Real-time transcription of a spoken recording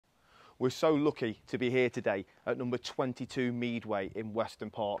We're so lucky to be here today at number 22 Meadway in Weston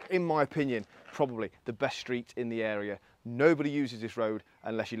Park. In my opinion, probably the best street in the area. Nobody uses this road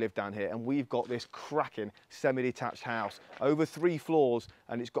unless you live down here, and we've got this cracking semi-detached house over 3 floors,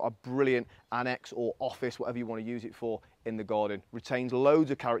 and it's got a brilliant annex or office, whatever you want to use it for, in the garden. Retains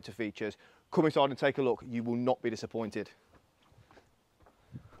loads of character features. Come inside and take a look. You will not be disappointed.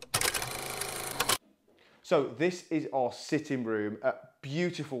 So this is our sitting room, a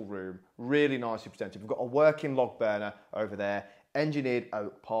beautiful room, really nicely presented. We've got a working log burner over there, engineered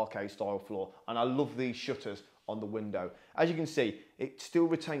oak parquet style floor, and I love these shutters on the window. As you can see, it still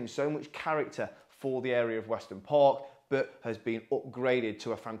retains so much character for the area of Weston Park, but has been upgraded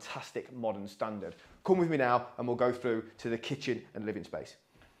to a fantastic modern standard. Come with me now and we'll go through to the kitchen and living space.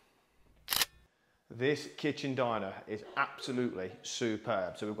 This kitchen diner is absolutely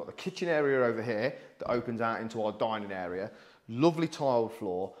superb. So we've got the kitchen area over here that opens out into our dining area. Lovely tiled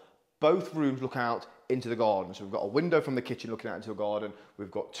floor. Both rooms look out into the garden. So we've got a window from the kitchen looking out into the garden.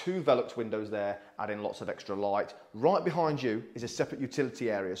 We've got 2 Velux windows there, adding lots of extra light. Right behind you is a separate utility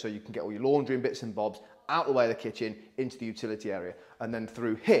area, so you can get all your laundry and bits and bobs out the way of the kitchen into the utility area. And then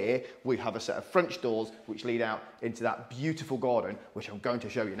through here, we have a set of French doors which lead out into that beautiful garden, which I'm going to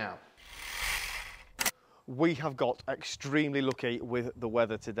show you now. We have got extremely lucky with the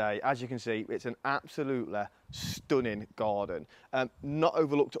weather today. As you can see, it's an absolutely stunning garden. Not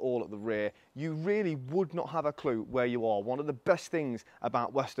overlooked at all at the rear. You really would not have a clue where you are. One of the best things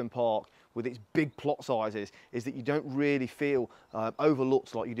about Weston Park with its big plot sizes is that you don't really feel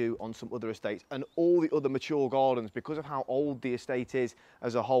overlooked like you do on some other estates. And all the other mature gardens, because of how old the estate is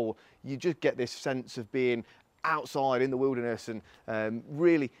as a whole, you just get this sense of being outside in the wilderness and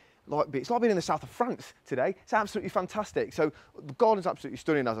really, it's like being in the south of France today. It's absolutely fantastic. So the garden's absolutely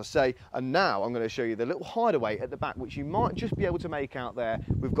stunning, as I say. And now I'm going to show you the little hideaway at the back, which you might just be able to make out there.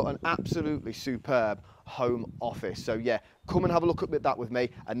 We've got an absolutely superb home office. So yeah, come and have a look at that with me,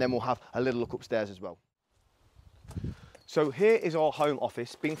 and then we'll have a little look upstairs as well. So here is our home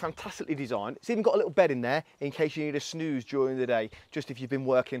office, being fantastically designed. It's even got a little bed in there in case you need a snooze during the day, just if you've been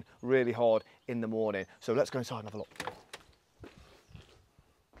working really hard in the morning. So let's go inside and have a look.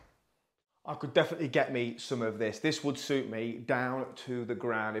 I could definitely get me some of this. This would suit me down to the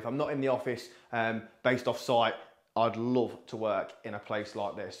ground. If I'm not in the office based off site, I'd love to work in a place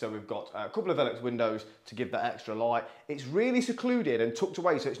like this. So we've got a couple of Velux windows to give that extra light. It's really secluded and tucked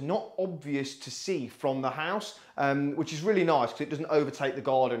away, so it's not obvious to see from the house, which is really nice because it doesn't overtake the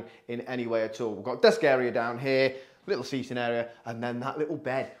garden in any way at all. We've got a desk area down here, little seating area, and then that little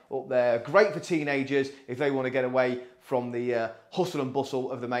bed up there. Great for teenagers if they want to get away from the hustle and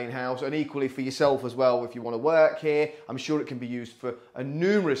bustle of the main house, and equally for yourself as well if you want to work here. I'm sure it can be used for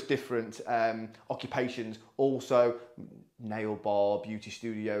numerous different occupations, also nail bar, beauty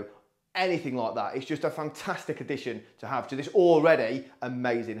studio, anything like that. It's just a fantastic addition to have to this already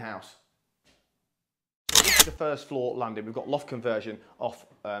amazing house. This is the first floor landing. We've got loft conversion off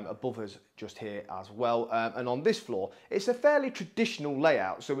above us just here as well. And on this floor, it's a fairly traditional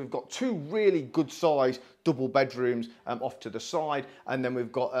layout. So we've got 2 really good sized double bedrooms off to the side. And then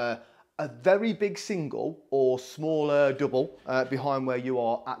we've got a very big single or smaller double behind where you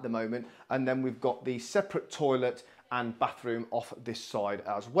are at the moment. And then we've got the separate toilet and bathroom off this side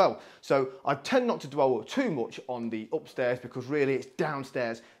as well. So I tend not to dwell too much on the upstairs because really it's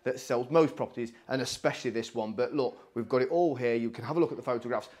downstairs that sells most properties, and especially this one. But look, we've got it all here. You can have a look at the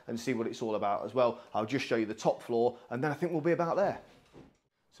photographs and see what it's all about as well. I'll just show you the top floor and then I think we'll be about there.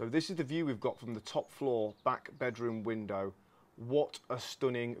 So this is the view we've got from the top floor back bedroom window. What a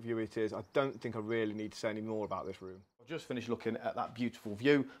stunning view it is. I don't think I really need to say any more about this room. I've just finished looking at that beautiful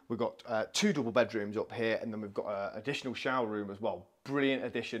view. We've got 2 double bedrooms up here, and then we've got an additional shower room as well. Brilliant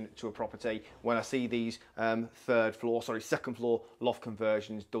addition to a property. When I see these second floor loft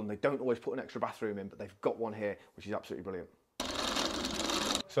conversions done, they don't always put an extra bathroom in, but they've got one here, which is absolutely brilliant.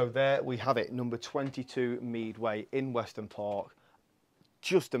 So there we have it, number 22 Meadway in Weston Park.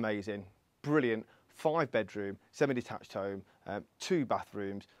 Just amazing, brilliant. 5-bedroom, semi-detached home, 2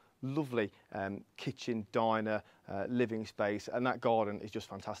 bathrooms, lovely kitchen, diner, living space, and that garden is just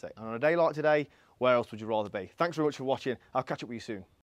fantastic. And on a day like today, where else would you rather be? Thanks very much for watching. I'll catch up with you soon.